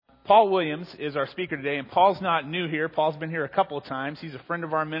Paul Williams is our speaker today, and Paul's not new here. Paul's been here a couple of times. He's a friend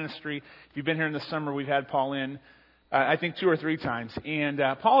of our ministry. If you've been here in the summer, we've had Paul in, I think 2 or 3 times. And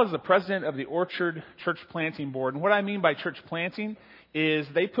Paul is the president of the Orchard Church Planting Board. And what I mean by church planting is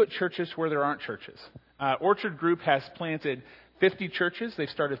they put churches where there aren't churches. Orchard Group has planted 50 churches. They've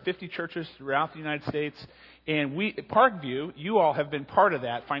started 50 churches throughout the United States. And we, at Parkview, you all have been part of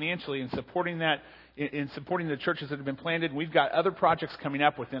that financially in supporting that, in supporting the churches that have been planted. We've got other projects coming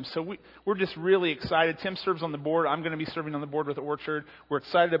up with them. So we're just really excited. Tim serves on the board. I'm going to be serving on the board with Orchard. We're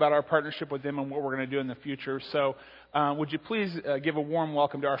excited about our partnership with them and what we're going to do in the future. So would you please give a warm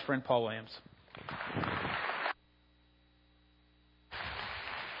welcome to our friend Paul Williams.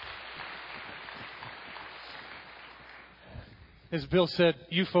 As Bill said,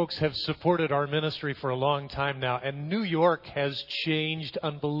 you folks have supported our ministry for a long time now, and New York has changed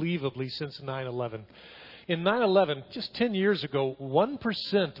unbelievably since 9/11. In 9/11, just 10 years ago,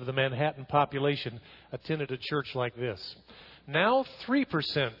 1% of the Manhattan population attended a church like this. Now,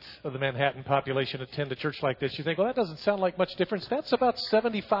 3% of the Manhattan population attend a church like this. You think, well, that doesn't sound like much difference. That's about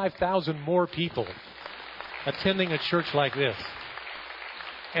 75,000 more people attending a church like this.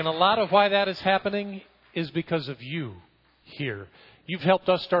 And a lot of why that is happening is because of you here. You've helped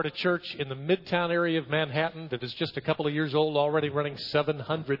us start a church in the Midtown area of Manhattan that is just a couple of years old, already running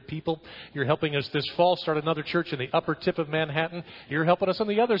 700 people. You're helping us this fall start another church in the upper tip of Manhattan. You're helping us on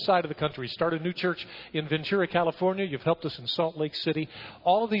the other side of the country start a new church in Ventura, California. You've helped us in Salt Lake City.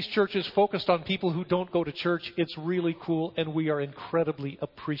 All of these churches focused on people who don't go to church. It's really cool, and we are incredibly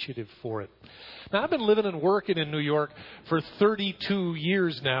appreciative for it. Now, I've been living and working in New York for 32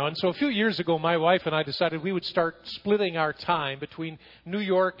 years now, and so a few years ago, my wife and I decided we would start splitting our time between New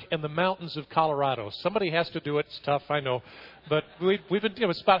York and the mountains of Colorado. Somebody has to do it. It's tough, I know. But we've been,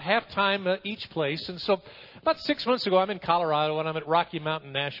 it's about half time each place. And so about 6 months ago, I'm in Colorado, and I'm at Rocky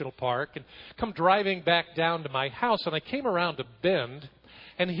Mountain National Park, and come driving back down to my house, and I came around a bend,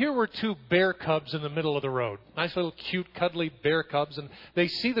 and here were 2 bear cubs in the middle of the road. Nice little cute, cuddly bear cubs. And they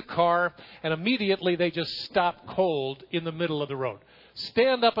see the car, and immediately they just stop cold in the middle of the road.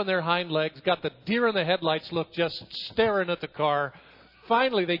 Stand up on their hind legs, got the deer in the headlights look, just staring at the car.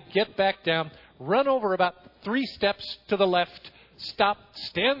 Finally, they get back down, run over about 3 steps to the left, stop,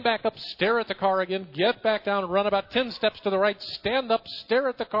 stand back up, stare at the car again, get back down, run about 10 steps to the right, stand up, stare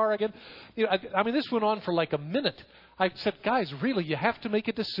at the car again. You know, I mean, this went on for like a minute. I said, guys, really, you have to make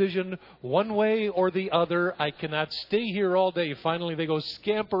a decision one way or the other. I cannot stay here all day. Finally, they go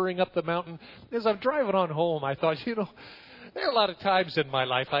scampering up the mountain. As I'm driving on home, I thought, there are a lot of times in my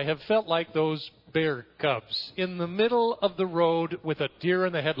life I have felt like those bear cubs in the middle of the road with a deer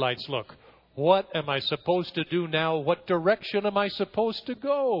in the headlights look. What am I supposed to do now? What direction am I supposed to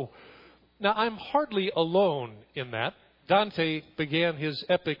go? Now, I'm hardly alone in that. Dante began his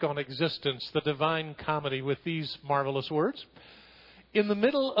epic on existence, the Divine Comedy, with these marvelous words. In the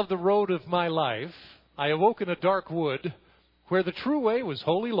middle of the road of my life, I awoke in a dark wood where the true way was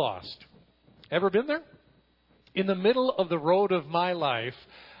wholly lost. Ever been there? In the middle of the road of my life,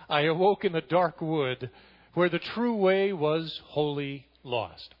 I awoke in a dark wood where the true way was wholly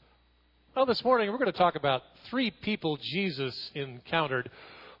lost. Well, this morning we're going to talk about 3 people Jesus encountered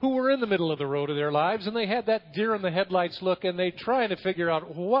who were in the middle of the road of their lives, and they had that deer in the headlights look, and they're trying to figure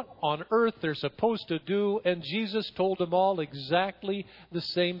out what on earth they're supposed to do, and Jesus told them all exactly the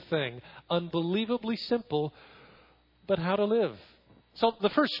same thing. Unbelievably simple, but how to live. So the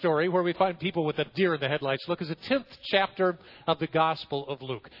first story where we find people with a deer in the headlights look is the 10th chapter of the Gospel of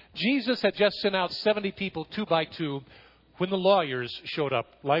Luke. Jesus had just sent out 70 people 2 by 2 when the lawyers showed up.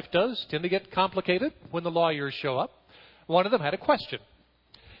 Life does tend to get complicated when the lawyers show up. One of them had a question.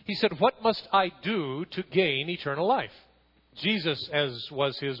 He said, what must I do to gain eternal life? Jesus, as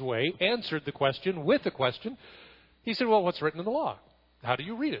was his way, answered the question with a question. He said, well, what's written in the law? How do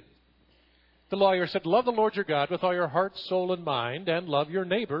you read it? The lawyer said, love the Lord your God with all your heart, soul, and mind, and love your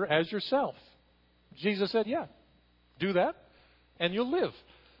neighbor as yourself. Jesus said, yeah, do that, and you'll live.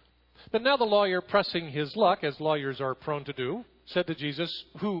 But now the lawyer, pressing his luck, as lawyers are prone to do, said to Jesus,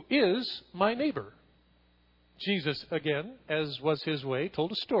 who is my neighbor? Jesus, again, as was his way,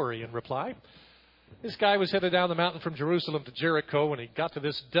 told a story in reply. This guy was headed down the mountain from Jerusalem to Jericho, when he got to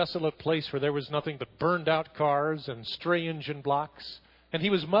this desolate place where there was nothing but burned-out cars and stray engine blocks, and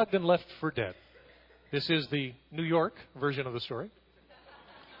he was mugged and left for dead. This is the New York version of the story.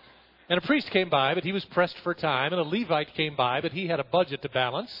 And a priest came by, but he was pressed for time, and a Levite came by, but he had a budget to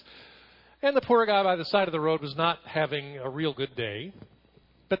balance. And the poor guy by the side of the road was not having a real good day.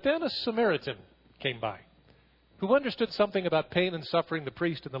 But then a Samaritan came by, who understood something about pain and suffering the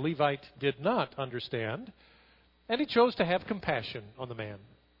priest and the Levite did not understand, and he chose to have compassion on the man.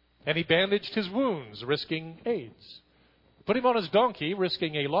 And he bandaged his wounds, risking AIDS. Put him on his donkey,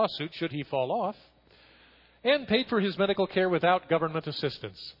 risking a lawsuit should he fall off. And paid for his medical care without government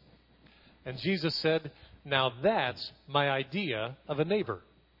assistance. And Jesus said, now that's my idea of a neighbor.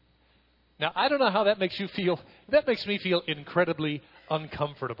 Now, I don't know how that makes you feel. That makes me feel incredibly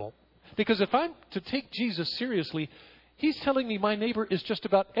uncomfortable. Because if I'm to take Jesus seriously, he's telling me my neighbor is just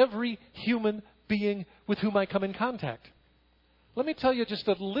about every human being with whom I come in contact. Let me tell you just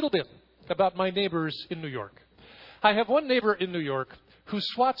a little bit about my neighbors in New York. I have one neighbor in New York who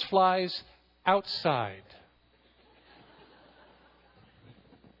swats flies outside.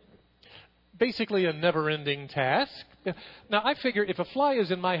 Basically a never-ending task. Now, I figure if a fly is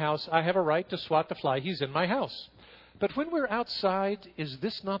in my house, I have a right to swat the fly. He's in my house. But when we're outside, is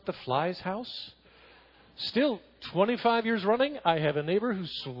this not the fly's house? Still, 25 years running, I have a neighbor who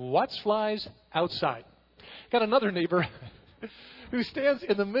swats flies outside. Got another neighbor who stands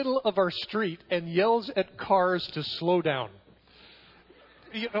in the middle of our street and yells at cars to slow down.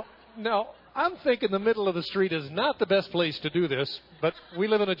 You know, now, I'm thinking the middle of the street is not the best place to do this, but we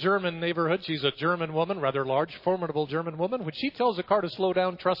live in a German neighborhood. She's a German woman, rather large, formidable German woman. When she tells a car to slow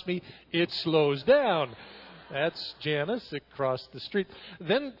down, trust me, it slows down. That's Janice across the street.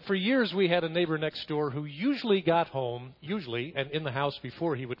 Then for years we had a neighbor next door who usually got home, and in the house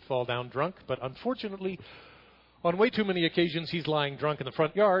before he would fall down drunk. But unfortunately, on way too many occasions, he's lying drunk in the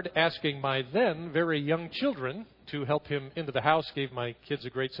front yard, asking my then very young children to help him into the house. Gave my kids a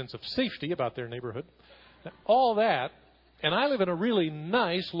great sense of safety about their neighborhood. All that, and I live in a really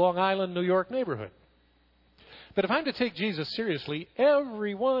nice Long Island, New York neighborhood. But if I'm to take Jesus seriously,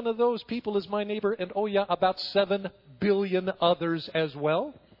 every one of those people is my neighbor, and oh yeah, about 7 billion others as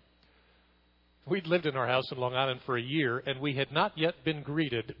well. We'd lived in our house in Long Island for a year, and we had not yet been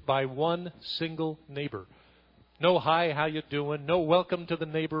greeted by one single neighbor. No hi, how you doing? No welcome to the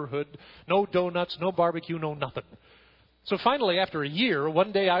neighborhood. No donuts, no barbecue, no nothing. So finally, after a year,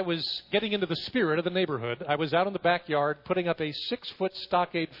 one day I was getting into the spirit of the neighborhood. I was out in the backyard putting up a 6-foot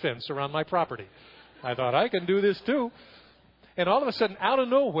stockade fence around my property. I thought, I can do this too. And all of a sudden, out of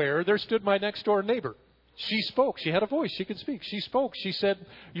nowhere, there stood my next door neighbor. She spoke. She had a voice. She could speak. She spoke. She said,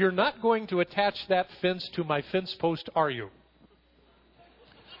 "You're not going to attach that fence to my fence post, are you?"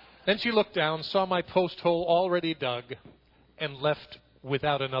 Then she looked down, saw my post hole already dug, and left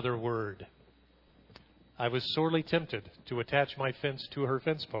without another word. I was sorely tempted to attach my fence to her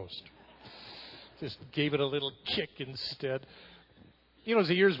fence post. Just gave it a little kick instead. You know, as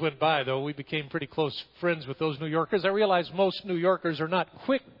the years went by, though, we became pretty close friends with those New Yorkers. I realized most New Yorkers are not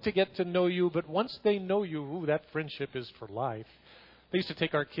quick to get to know you, but once they know you, ooh, that friendship is for life. They used to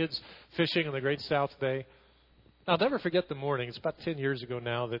take our kids fishing in the Great South Bay. I'll never forget the morning. It's about 10 years ago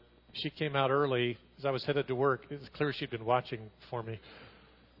now that she came out early as I was headed to work. It was clear she'd been watching for me.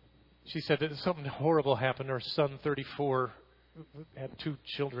 She said that something horrible happened. Her son, 34, had 2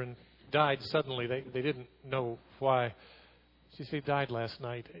 children, died suddenly. They didn't know why. She said, he died last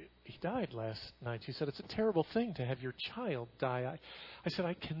night. He died last night. She said, it's a terrible thing to have your child die. I said,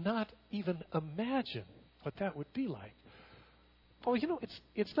 I cannot even imagine what that would be like. Oh, you know,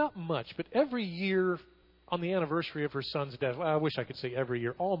 it's not much, but every year on the anniversary of her son's death, well, I wish I could say every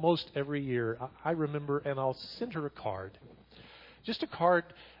year, almost every year, I remember, and I'll send her a card. Just a card.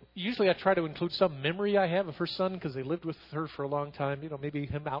 Usually I try to include some memory I have of her son because they lived with her for a long time. You know, maybe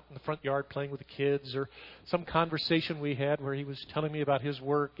him out in the front yard playing with the kids, or some conversation we had where he was telling me about his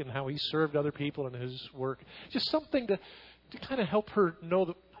work and how he served other people in his work. Just something to kind of help her know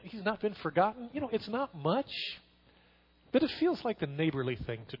that he's not been forgotten. You know, it's not much, but it feels like the neighborly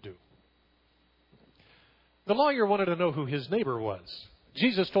thing to do. The lawyer wanted to know who his neighbor was.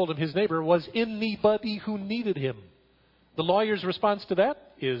 Jesus told him his neighbor was anybody who needed him. The lawyer's response to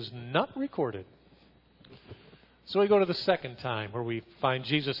that is not recorded. So we go to the second time where we find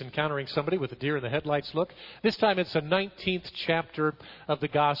Jesus encountering somebody with a deer in the headlights look. This time it's the 19th chapter of the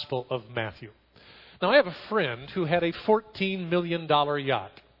Gospel of Matthew. Now I have a friend who had a $14 million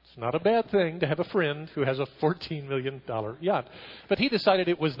yacht. It's not a bad thing to have a friend who has a $14 million yacht. But he decided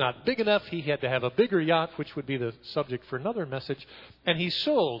it was not big enough. He had to have a bigger yacht, which would be the subject for another message. And he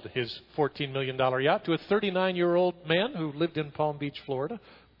sold his $14 million yacht to a 39-year-old man who lived in Palm Beach, Florida.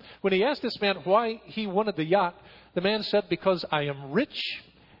 When he asked this man why he wanted the yacht, the man said, because I am rich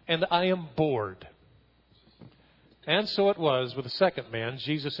and I am bored. And so it was with the second man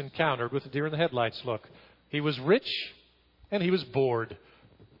Jesus encountered with the deer in the headlights look. He was rich and he was bored.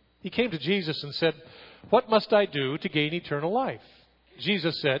 He came to Jesus and said, what must I do to gain eternal life?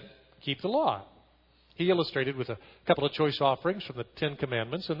 Jesus said, keep the law. He illustrated with a couple of choice offerings from the 10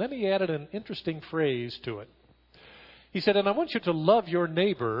 Commandments, and then he added an interesting phrase to it. He said, and I want you to love your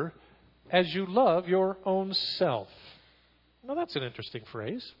neighbor as you love your own self. Now, that's an interesting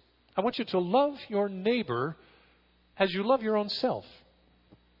phrase. I want you to love your neighbor as you love your own self.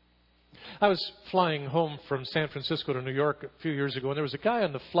 I was flying home from San Francisco to New York a few years ago, and there was a guy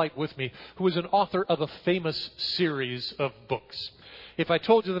on the flight with me who was an author of a famous series of books. If I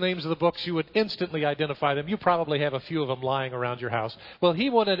told you the names of the books, you would instantly identify them. You probably have a few of them lying around your house. Well, he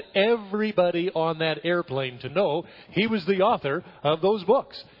wanted everybody on that airplane to know he was the author of those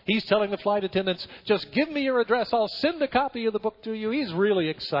books. He's telling the flight attendants, just give me your address. I'll send a copy of the book to you. He's really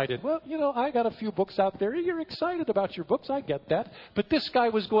excited. Well, I got a few books out there. You're excited about your books. I get that. But this guy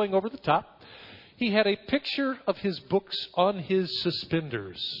was going over the top. He had a picture of his books on his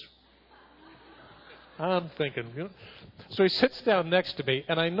suspenders. I'm thinking, So he sits down next to me,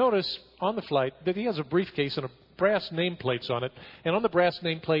 and I notice on the flight that he has a briefcase and a brass nameplates on it. And on the brass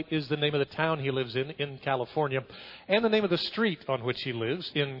nameplate is the name of the town he lives in California, and the name of the street on which he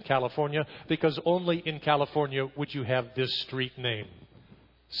lives in California, because only in California would you have this street name.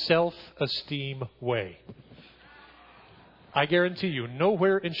 Self-Esteem Way. I guarantee you,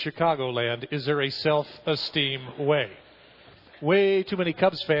 nowhere in Chicagoland is there a Self-Esteem Way. Way too many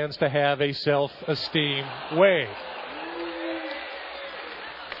Cubs fans to have a Self-Esteem Way.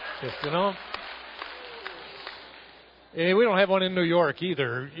 We don't have one in New York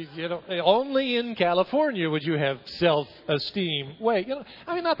either. Only in California would you have Self-Esteem Way.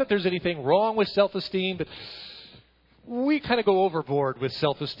 Not that there's anything wrong with self-esteem, but we kind of go overboard with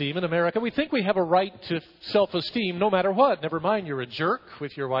self-esteem in America. We think we have a right to self-esteem no matter what. Never mind you're a jerk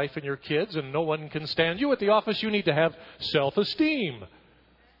with your wife and your kids and no one can stand you at the office. You need to have self-esteem.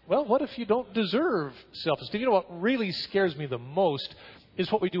 Well, what if you don't deserve self-esteem? What really scares me the most is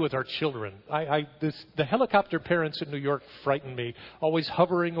what we do with our children. The helicopter parents in New York frighten me, always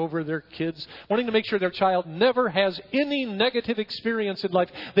hovering over their kids, wanting to make sure their child never has any negative experience in life.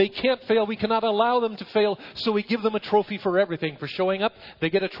 They can't fail. We cannot allow them to fail, so we give them a trophy for everything. For showing up, they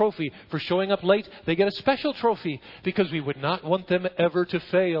get a trophy. For showing up late, they get a special trophy, because we would not want them ever to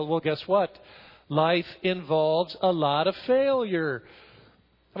fail. Well, guess what? Life involves a lot of failure.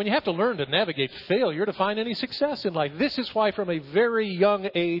 You have to learn to navigate failure to find any success in life. This is why from a very young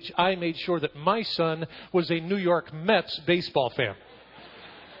age, I made sure that my son was a New York Mets baseball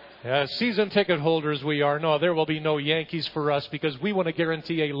fan. Season ticket holders we are. No, there will be no Yankees for us because we want to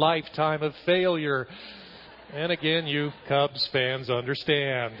guarantee a lifetime of failure. And again, you Cubs fans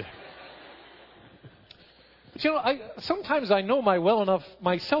understand. But sometimes I know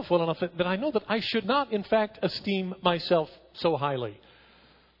myself well enough that I know that I should not, in fact, esteem myself so highly.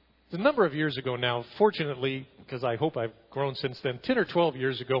 A number of years ago now, fortunately, because I hope I've grown since then, 10 or 12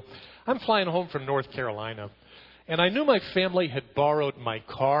 years ago, I'm flying home from North Carolina. And I knew my family had borrowed my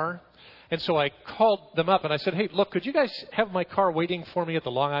car. And so I called them up and I said, hey, look, could you guys have my car waiting for me at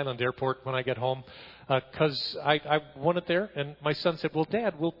the Long Island airport when I get home? Because I want it there. And my son said, well,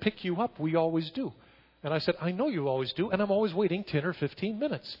 Dad, we'll pick you up. We always do. And I said, I know you always do. And I'm always waiting 10 or 15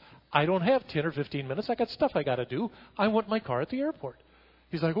 minutes. I don't have 10 or 15 minutes. I got stuff I got to do. I want my car at the airport.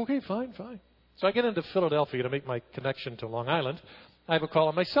 He's like, okay, fine. So I get into Philadelphia to make my connection to Long Island. I have a call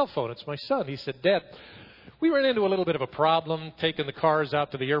on my cell phone. It's my son. He said, Dad, we ran into a little bit of a problem taking the cars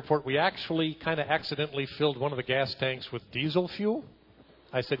out to the airport. We actually kind of accidentally filled one of the gas tanks with diesel fuel.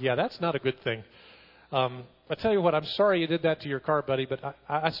 I said, yeah, that's not a good thing. I tell you what, I'm sorry you did that to your car, buddy, but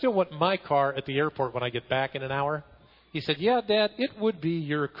I still want my car at the airport when I get back in an hour. He said, yeah, Dad, it would be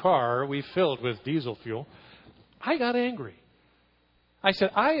your car we filled with diesel fuel. I got angry. I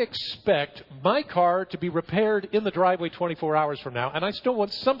said, I expect my car to be repaired in the driveway 24 hours from now, and I still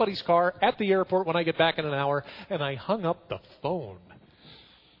want somebody's car at the airport when I get back in an hour, and I hung up the phone.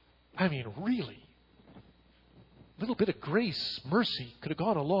 Really. A little bit of grace, mercy could have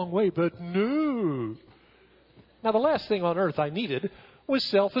gone a long way, but no. Now, the last thing on earth I needed was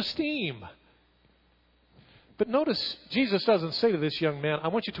self-esteem. But notice, Jesus doesn't say to this young man, I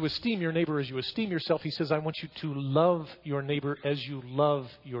want you to esteem your neighbor as you esteem yourself. He says, I want you to love your neighbor as you love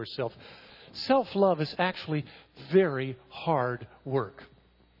yourself. Self-love is actually very hard work.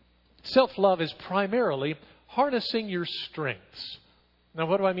 Self-love is primarily harnessing your strengths. Now,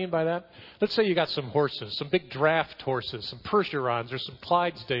 what do I mean by that? Let's say you got some horses, some big draft horses, some Percherons or some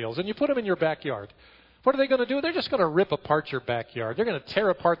Clydesdales, and you put them in your backyard. What are they going to do? They're just going to rip apart your backyard. They're going to tear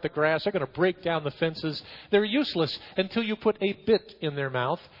apart the grass. They're going to break down the fences. They're useless until you put a bit in their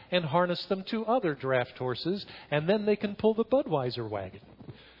mouth and harness them to other draft horses, and then they can pull the Budweiser wagon.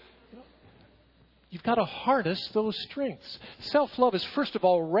 You've got to harness those strengths. Self-love is, first of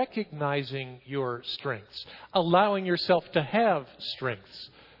all, recognizing your strengths, allowing yourself to have strengths.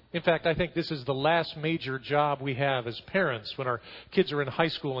 In fact, I think this is the last major job we have as parents when our kids are in high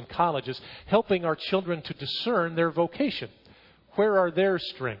school and college, is helping our children to discern their vocation. Where are their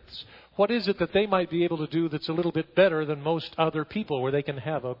strengths? What is it that they might be able to do that's a little bit better than most other people, where they can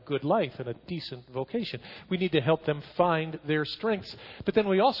have a good life and a decent vocation? We need to help them find their strengths, but then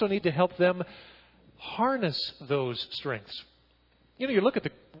we also need to help them harness those strengths. You know, you look at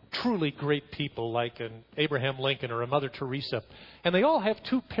the truly great people like an Abraham Lincoln or a Mother Teresa, and they all have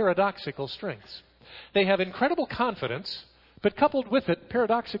two paradoxical strengths. They have incredible confidence, but coupled with it,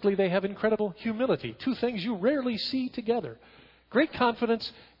 paradoxically, they have incredible humility. Two things you rarely see together. Great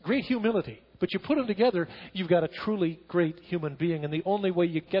confidence, great humility. But you put them together, you've got a truly great human being. And the only way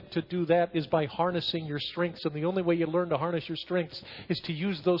you get to do that is by harnessing your strengths. And the only way you learn to harness your strengths is to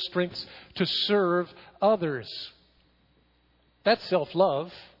use those strengths to serve others. That's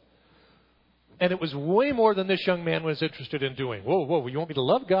self-love. And it was way more than this young man was interested in doing. Whoa, you want me to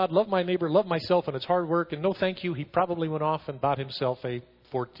love God, love my neighbor, love myself, and it's hard work, and no thank you. He probably went off and bought himself a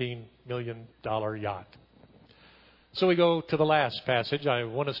 $14 million yacht. So we go to the last passage I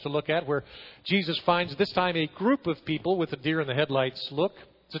want us to look at, where Jesus finds this time a group of people with a deer in the headlights look.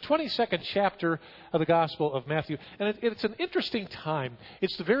 It's the 22nd chapter of the Gospel of Matthew. And it's an interesting time.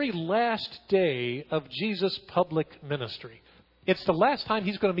 It's the very last day of Jesus' public ministry. It's the last time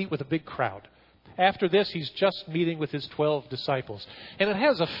he's going to meet with a big crowd. After this, he's just meeting with his 12 disciples. And it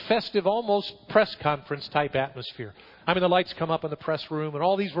has a festive, almost press conference type atmosphere. I mean, the lights come up in the press room, and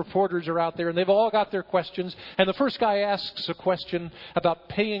all these reporters are out there, and they've all got their questions. And the first guy asks a question about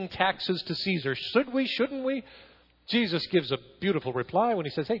paying taxes to Caesar. Should we? Shouldn't we? Jesus gives a beautiful reply when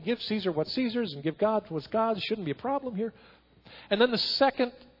he says, hey, give Caesar what's Caesar's and give God what's God's. Shouldn't be a problem here. And then the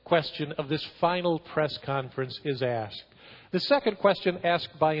second question of this final press conference is asked. The second question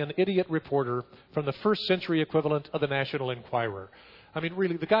asked by an idiot reporter from the first century equivalent of the National Enquirer. I mean,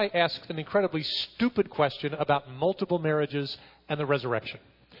 really, the guy asked an incredibly stupid question about multiple marriages and the resurrection.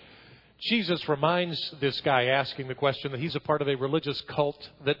 Jesus reminds this guy asking the question that he's a part of a religious cult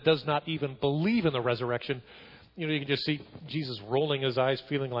that does not even believe in the resurrection. You know, you can just see Jesus rolling his eyes,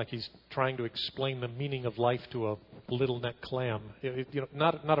 feeling like he's trying to explain the meaning of life to a little neck clam.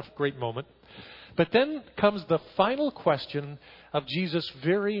 Not a great moment. But then comes the final question of Jesus'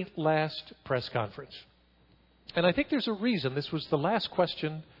 very last press conference. And I think there's a reason this was the last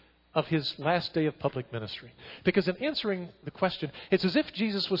question of his last day of public ministry. Because in answering the question, it's as if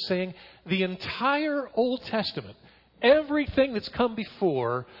Jesus was saying the entire Old Testament, everything that's come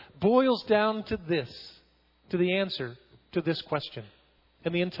before, boils down to this, to the answer to this question.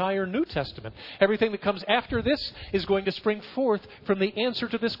 And the entire New Testament, everything that comes after this is going to spring forth from the answer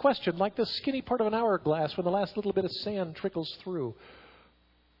to this question, like the skinny part of an hourglass when the last little bit of sand trickles through.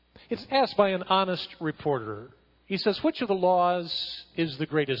 It's asked by an honest reporter. He says, which of the laws is the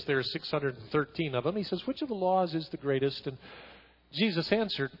greatest? There are 613 of them. He says, which of the laws is the greatest? And Jesus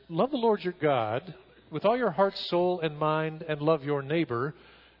answered, love the Lord your God with all your heart, soul, and mind, and love your neighbor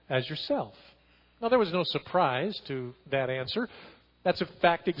as yourself. Now, there was no surprise to that answer. That's, in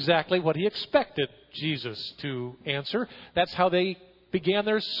fact, exactly what he expected Jesus to answer. That's how they began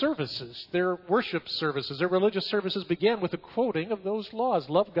their services, their worship services, their religious services began with the quoting of those laws.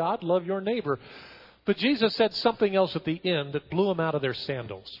 Love God, love your neighbor. But Jesus said something else at the end that blew them out of their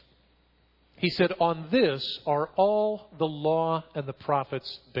sandals. He said, on this are all the law and the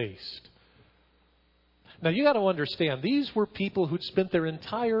prophets based. Now, you got to understand, these were people who'd spent their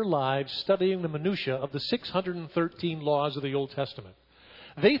entire lives studying the minutiae of the 613 laws of the Old Testament.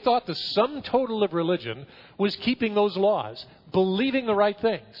 They thought the sum total of religion was keeping those laws, believing the right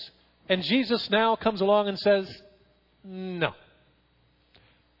things. And Jesus now comes along and says, no.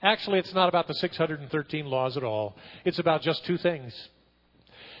 Actually, it's not about the 613 laws at all. It's about just two things.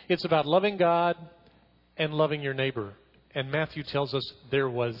 It's about loving God and loving your neighbor. And Matthew tells us there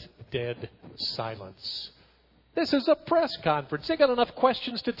was dead silence. This is a press conference. They got enough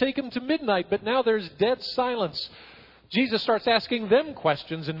questions to take them to midnight, but now there's dead silence. Jesus starts asking them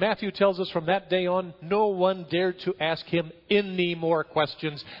questions, and Matthew tells us from that day on, no one dared to ask him any more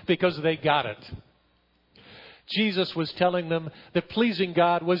questions because they got it. Jesus was telling them that pleasing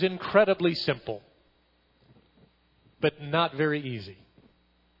God was incredibly simple, but not very easy.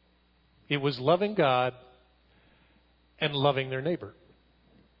 It was loving God and loving their neighbor.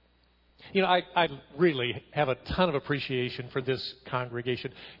 You know, I really have a ton of appreciation for this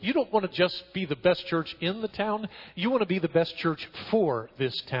congregation. You don't want to just be the best church in the town. You want to be the best church for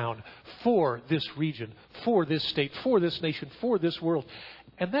this town, for this region, for this state, for this nation, for this world.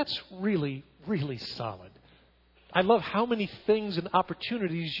 And that's really, really solid. I love how many things and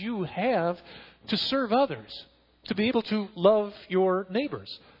opportunities you have to serve others, to be able to love your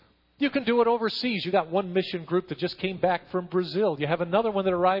neighbors. You can do it overseas. You got one mission group that just came back from Brazil. You have another one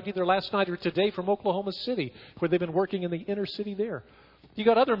that arrived either last night or today from Oklahoma City, where they've been working in the inner city there. You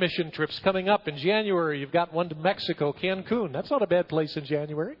got other mission trips coming up in January. You've got one to Mexico, Cancun. That's not a bad place in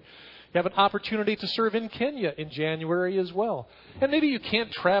January. You have an opportunity to serve in Kenya in January as well. And maybe you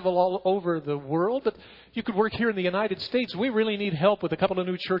can't travel all over the world, but you could work here in the United States. We really need help with a couple of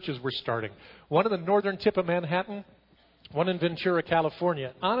new churches we're starting. One in the northern tip of Manhattan, one in Ventura,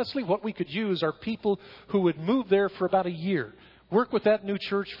 California. Honestly, what we could use are people who would move there for about a year, work with that new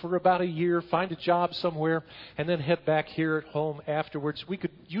church for about a year, find a job somewhere, and then head back here at home afterwards. We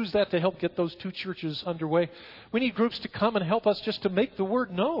could use that to help get those two churches underway. We need groups to come and help us just to make the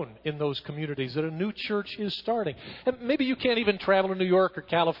word known in those communities that a new church is starting. And maybe you can't even travel to New York or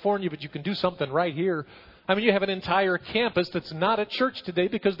California, but you can do something right here. I mean, you have an entire campus that's not at church today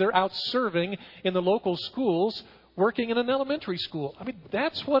because they're out serving in the local schools, working in an elementary school. I mean,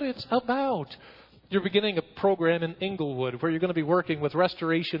 that's what it's about. You're beginning a program in Inglewood where you're going to be working with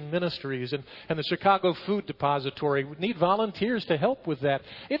Restoration Ministries and the Chicago Food Depository. We need volunteers to help with that.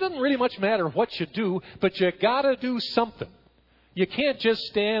 It doesn't really much matter what you do, but you got to do something. You can't just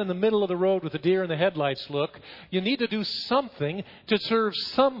stand in the middle of the road with the deer in the headlights look. You need to do something to serve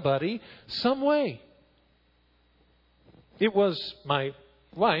somebody some way. It was my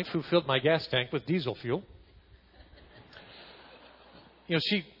wife who filled my gas tank with diesel fuel. You know,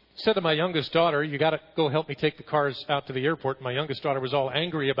 she said to my youngest daughter, you got to go help me take the cars out to the airport. My youngest daughter was all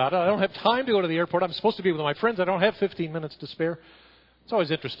angry about it. I don't have time to go to the airport. I'm supposed to be with my friends. I don't have 15 minutes to spare. It's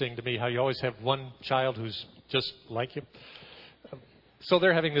always interesting to me how you always have one child who's just like you. So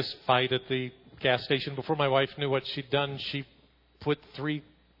they're having this fight at the gas station. Before my wife knew what she'd done, she put 3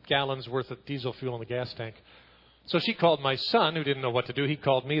 gallons worth of diesel fuel in the gas tank. So she called my son, who didn't know what to do. He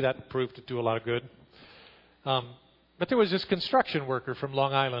called me. That proved to do a lot of good. But there was this construction worker from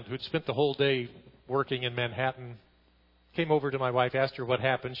Long Island who'd spent the whole day working in Manhattan, came over to my wife, asked her what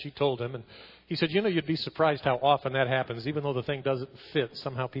happened. She told him, and he said, you know, you'd be surprised how often that happens. Even though the thing doesn't fit,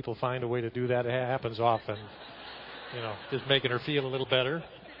 somehow people find a way to do that. It happens often. You know, just making her feel a little better.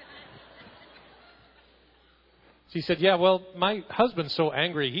 She said, yeah, well, my husband's so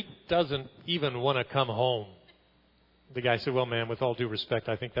angry, he doesn't even want to come home. The guy said, well, ma'am, with all due respect,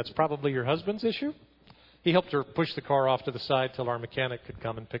 I think that's probably your husband's issue. He helped her push the car off to the side till our mechanic could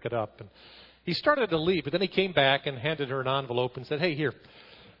come and pick it up. And he started to leave, but then he came back and handed her an envelope and said, hey, here,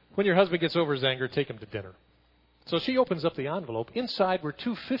 when your husband gets over his anger, take him to dinner. So she opens up the envelope. Inside were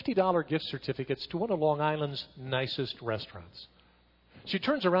 2 $50 gift certificates to one of Long Island's nicest restaurants. She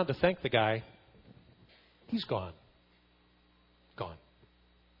turns around to thank the guy. He's gone. Gone.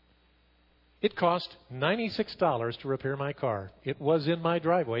 It cost $96 to repair my car. It was in my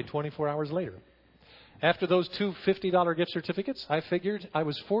driveway 24 hours later. After those 2 $50 gift certificates, I figured I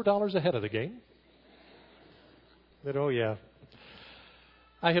was $4 ahead of the game. But, oh, yeah.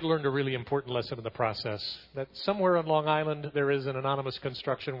 I had learned a really important lesson in the process, that somewhere on Long Island there is an anonymous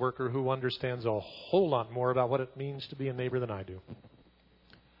construction worker who understands a whole lot more about what it means to be a neighbor than I do.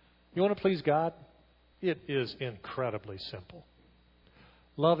 You want to please God? It is incredibly simple.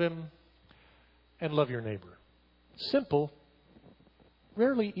 Love Him and love your neighbor. Simple,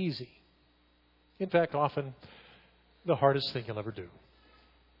 rarely easy. In fact, often the hardest thing you'll ever do.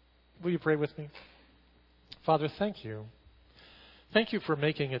 Will you pray with me? Father, thank you. Thank you for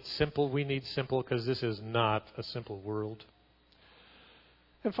making it simple. We need simple because this is not a simple world.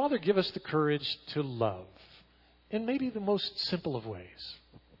 And Father, give us the courage to love in maybe the most simple of ways.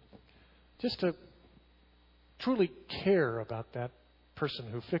 Just to truly care about that person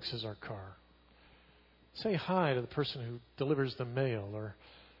who fixes our car. Say hi to the person who delivers the mail, or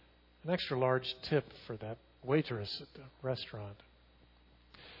an extra large tip for that waitress at the restaurant.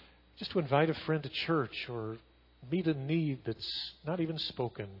 Just to invite a friend to church or meet a need that's not even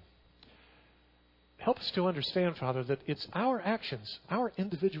spoken. Help us to understand, Father, that it's our actions, our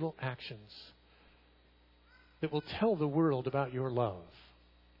individual actions, that will tell the world about your love.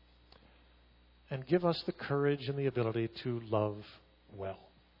 And give us the courage and the ability to love well.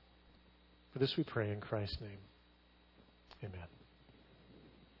 For this we pray in Christ's name. Amen.